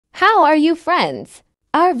How are you, friends?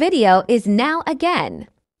 Our video is now again.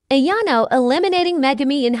 Ayano eliminating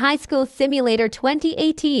Megami in High School Simulator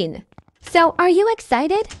 2018. So, are you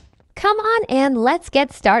excited? Come on and let's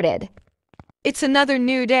get started. It's another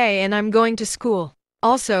new day and I'm going to school.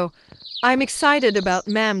 Also, I'm excited about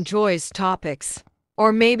Ma'am Joy's topics.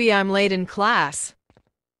 Or maybe I'm late in class.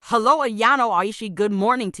 Hello, Ayano, Aishi. Good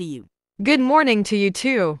morning to you. Good morning to you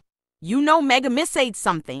too. You know Megami said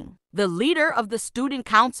something. The leader of the student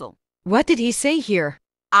council. What did he say here?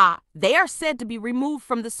 They are said to be removed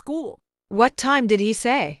from the school. What time did he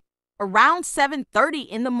say? Around 7:30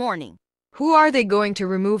 in the morning. Who are they going to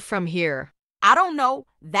remove from here? I don't know.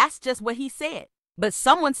 That's just what he said. But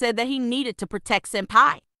someone said that he needed to protect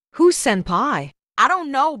Senpai. Who's Senpai? I don't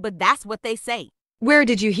know, but that's what they say. Where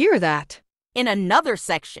did you hear that? In another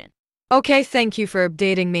section. Okay, thank you for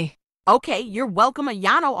updating me. Okay, you're welcome,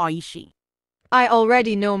 Ayano, Aishi. I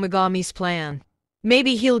already know Megami's plan.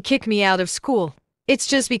 Maybe he'll kick me out of school. It's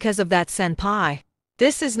just because of that senpai.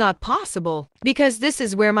 This is not possible, because this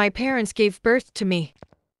is where my parents gave birth to me.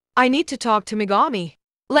 I need to talk to Megami.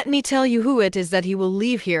 Let me tell you who it is that he will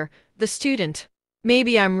leave here, the student.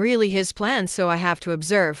 Maybe I'm really his plan, so I have to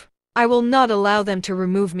observe. I will not allow them to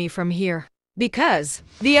remove me from here, because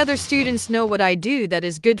the other students know what I do that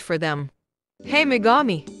is good for them. Hey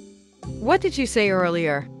Megami, what did you say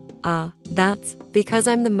earlier? That's because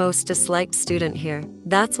I'm the most disliked student here.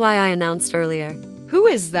 That's why I announced earlier. Who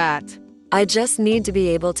is that? I just need to be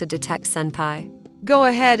able to detect Senpai. Go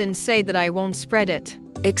ahead and say that I won't spread it.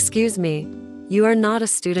 Excuse me, you are not a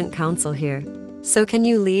student council here. So can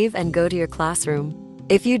you leave and go to your classroom?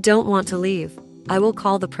 If you don't want to leave, I will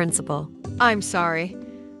call the principal. I'm sorry.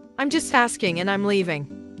 I'm just asking and I'm leaving.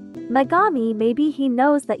 Megami, maybe he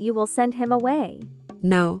knows that you will send him away.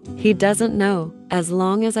 No, he doesn't know, as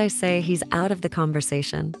long as I say he's out of the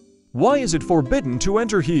conversation. Why is it forbidden to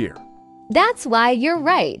enter here? That's why you're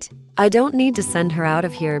right. I don't need to send her out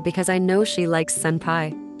of here because I know she likes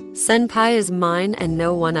Senpai. Senpai is mine and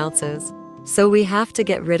no one else's. So we have to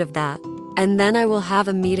get rid of that. And then I will have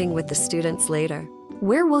a meeting with the students later.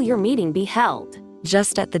 Where will your meeting be held?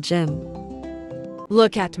 Just at the gym.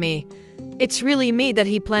 Look at me. It's really me that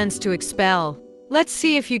he plans to expel. Let's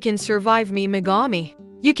see if you can survive me, Megami.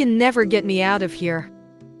 You can never get me out of here.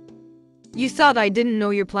 You thought I didn't know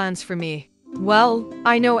your plans for me. Well,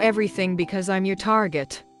 I know everything because I'm your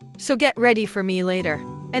target. So get ready for me later,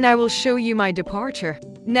 and I will show you my departure.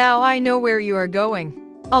 Now I know where you are going.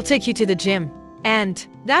 I'll take you to the gym. And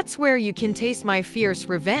that's where you can taste my fierce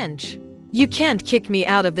revenge. You can't kick me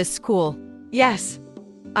out of this school. Yes,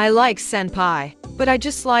 I like Senpai, but I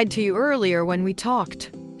just lied to you earlier when we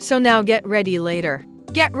talked. So now get ready later.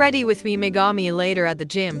 Get ready with me, Megami, later at the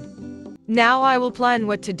gym. Now I will plan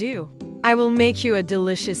what to do. I will make you a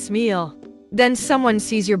delicious meal. Then someone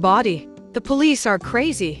sees your body. The police are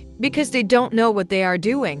crazy because they don't know what they are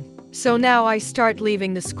doing. So now I start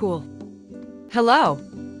leaving the school. Hello?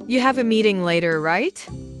 You have a meeting later, right?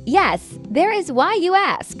 Yes, there is why you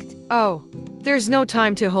asked. Oh, there's no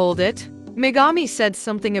time to hold it. Megami said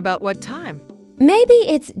something about what time. Maybe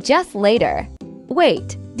it's just later.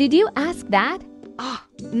 Wait, did you ask that?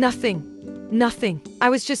 Nothing. Nothing. I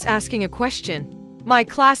was just asking a question. My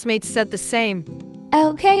classmates said the same.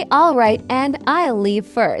 Okay, alright, and I'll leave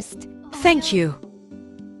first. Thank you.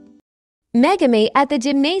 Megami at the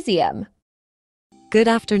gymnasium. Good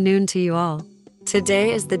afternoon to you all.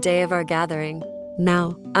 Today is the day of our gathering.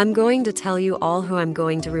 Now, I'm going to tell you all who I'm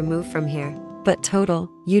going to remove from here. But total,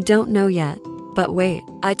 you don't know yet. But wait,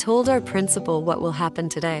 I told our principal what will happen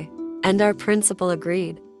today. And our principal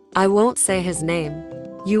agreed. I won't say his name.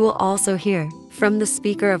 You will also hear from the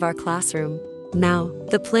speaker of our classroom. Now,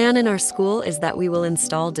 the plan in our school is that we will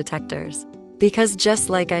install detectors. Because just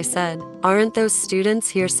like I said, aren't those students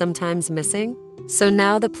here sometimes missing? So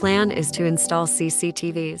now the plan is to install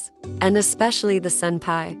CCTVs, and especially the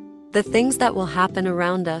senpai. The things that will happen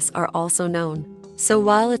around us are also known. So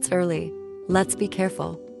while it's early, let's be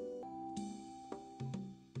careful.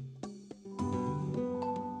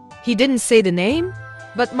 He didn't say the name,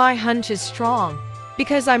 but my hunch is strong,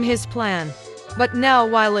 because I'm his plan. But now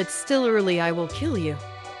while it's still early, I will kill you.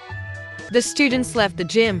 The students left the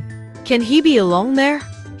gym. Can he be alone there?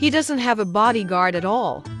 He doesn't have a bodyguard at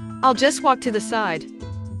all. I'll just walk to the side.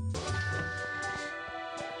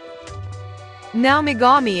 Now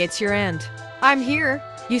Megami, it's your end. I'm here.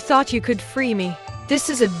 You thought you could free me. This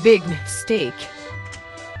is a big mistake.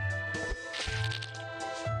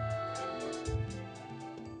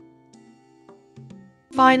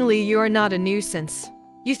 Finally, you're not a nuisance.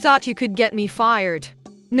 You thought you could get me fired.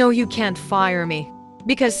 No, you can't fire me.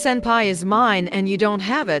 Because senpai is mine and you don't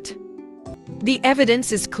have it. The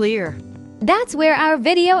evidence is clear. That's where our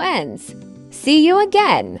video ends. See you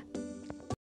again.